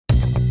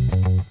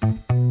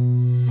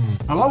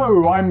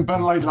Hello, I'm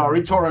Ben Laidlaw,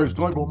 eToro's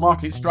global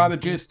market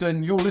strategist,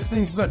 and you're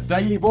listening to the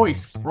Daily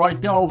Voice, where I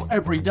delve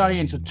every day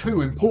into two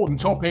important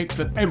topics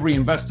that every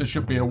investor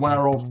should be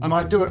aware of, and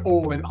I do it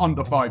all in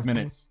under 5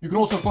 minutes. You can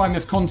also find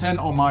this content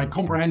on my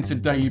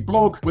comprehensive daily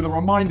blog, with a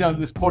reminder that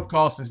this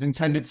podcast is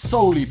intended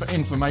solely for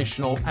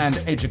informational and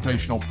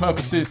educational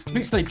purposes.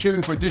 Please stay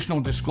tuned for additional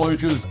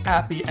disclosures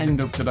at the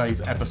end of today's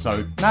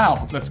episode.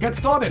 Now, let's get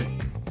started.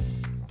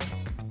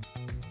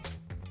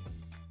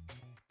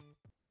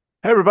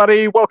 Hey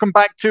everybody, welcome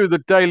back to the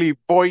Daily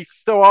Voice.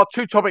 So our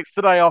two topics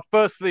today are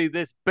firstly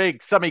this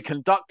big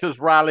semiconductors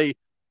rally,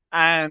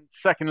 and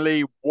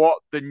secondly what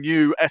the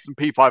new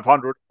S&P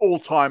 500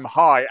 all-time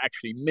high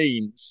actually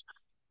means.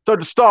 So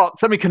to start,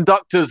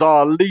 semiconductors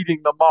are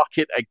leading the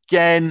market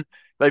again.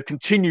 They've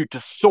continued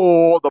to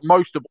soar, the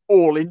most of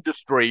all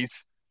industries,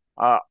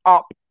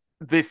 up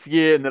this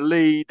year in the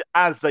lead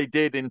as they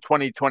did in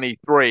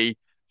 2023.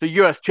 The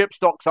US chip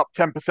stocks up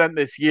 10%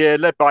 this year,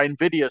 led by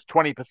Nvidia's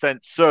 20%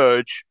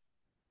 surge,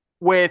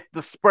 with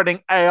the spreading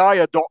AI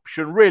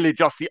adoption really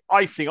just the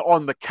icing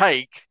on the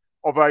cake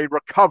of a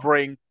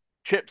recovering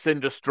chips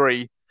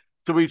industry.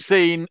 So we've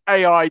seen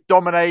AI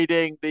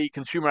dominating the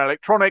Consumer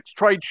Electronics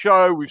trade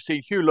show. We've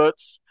seen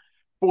Hewlett's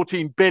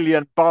 $14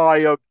 billion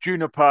buy of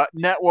Juniper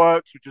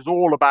Networks, which is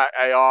all about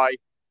AI,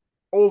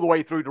 all the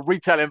way through to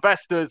retail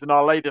investors in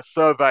our latest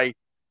survey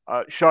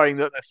showing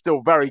that they're still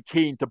very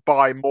keen to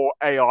buy more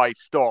AI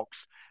stocks.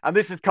 And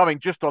this is coming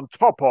just on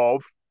top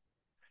of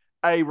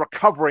a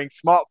recovering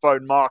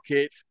smartphone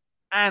market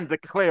and the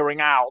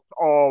clearing out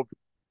of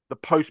the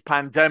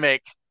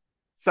post-pandemic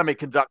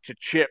semiconductor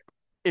chip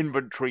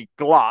inventory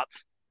glut.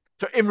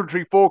 So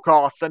inventory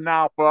forecasts are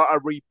now for a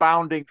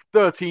rebounding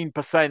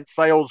 13%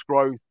 sales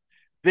growth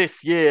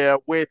this year,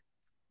 with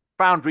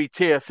foundry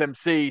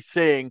TSMC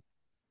seeing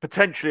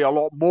potentially a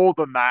lot more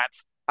than that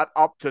at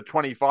up to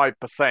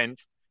 25%.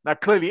 Now,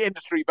 clearly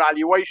industry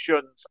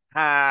valuations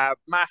have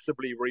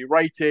massively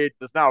re-rated.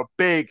 There's now a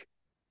big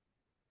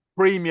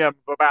premium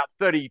of about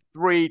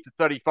 33 to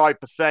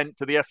 35%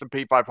 to the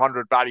S&P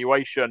 500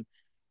 valuation,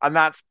 and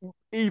that's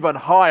even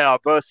higher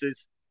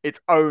versus its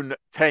own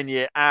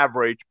 10-year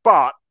average.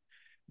 But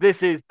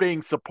this is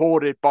being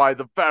supported by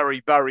the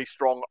very, very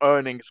strong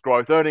earnings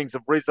growth. Earnings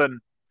have risen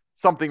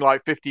something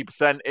like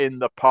 50% in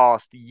the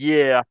past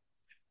year.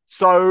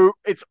 So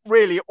it's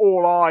really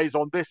all eyes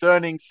on this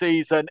earnings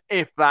season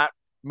if that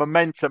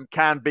momentum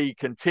can be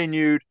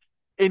continued.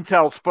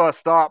 Intel's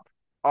first up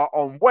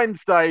on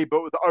Wednesday,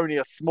 but with only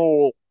a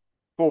small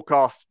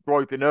forecast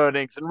growth in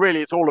earnings. And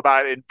really, it's all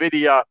about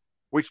Nvidia,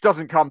 which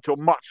doesn't come till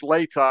much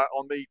later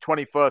on the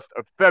 21st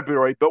of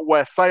February, but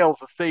where sales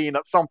are seen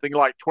at something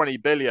like 20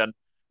 billion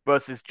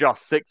versus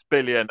just 6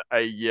 billion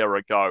a year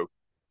ago.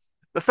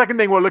 The second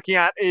thing we're looking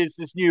at is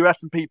this new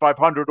S&P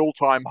 500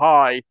 all-time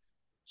high.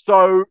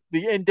 So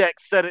the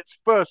index set its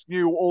first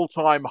new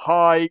all-time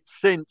high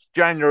since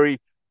January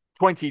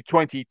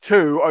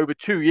 2022, over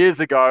 2 years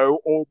ago,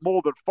 or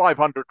more than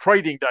 500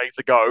 trading days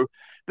ago.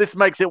 This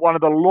makes it one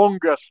of the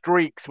longest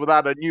streaks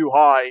without a new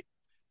high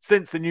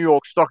since the New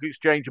York Stock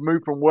Exchange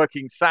moved from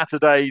working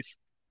Saturdays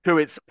to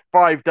its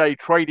 5-day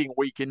trading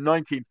week in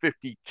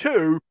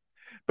 1952.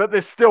 But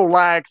this still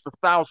lags the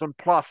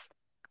 1,000-plus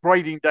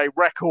trading day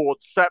records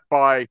set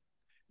by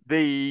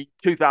the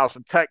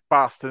 2000 tech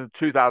bust and the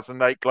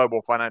 2008 global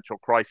financial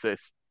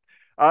crisis.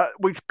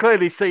 We've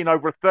clearly seen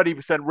over a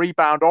 30%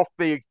 rebound off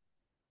the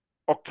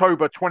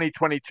October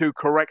 2022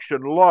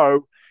 correction low,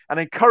 and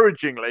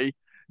encouragingly,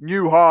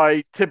 new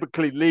highs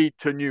typically lead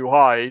to new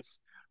highs,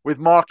 with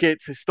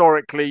markets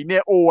historically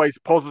near always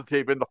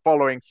positive in the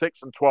following 6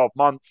 and 12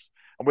 months,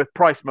 and with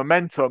price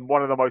momentum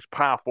one of the most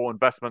powerful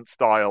investment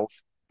styles.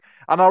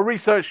 And our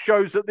research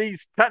shows that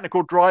these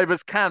technical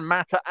drivers can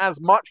matter as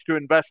much to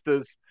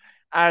investors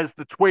as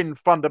the twin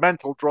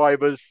fundamental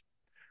drivers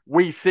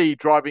we see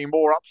driving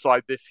more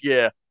upside this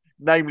year,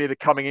 namely the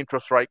coming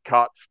interest rate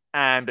cuts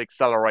and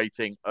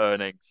accelerating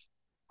earnings.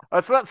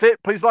 So that's it.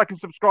 Please like and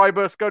subscribe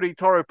us. Go to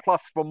eToro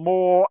Plus for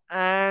more,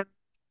 and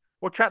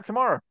we'll chat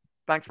tomorrow.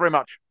 Thanks very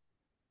much.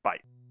 Bye.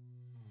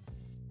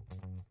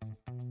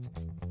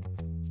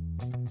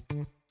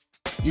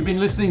 You've been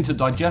listening to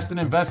Digest and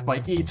Invest by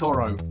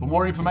eToro. For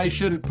more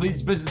information,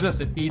 please visit us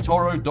at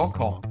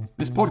eToro.com.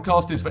 This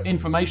podcast is for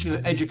information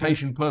and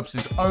education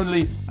purposes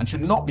only and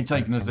should not be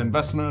taken as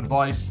investment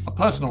advice, a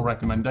personal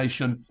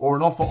recommendation, or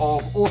an offer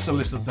of or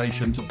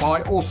solicitation to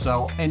buy or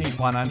sell any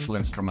financial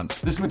instruments.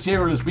 This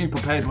material has been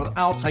prepared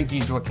without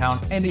taking into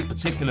account any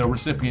particular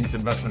recipient's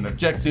investment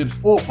objectives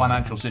or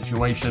financial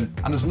situation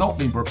and has not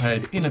been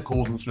prepared in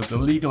accordance with the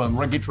legal and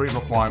regulatory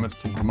requirements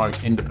to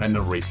promote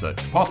independent research.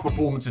 Past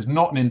performance is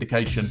not an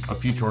indication of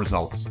future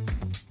results.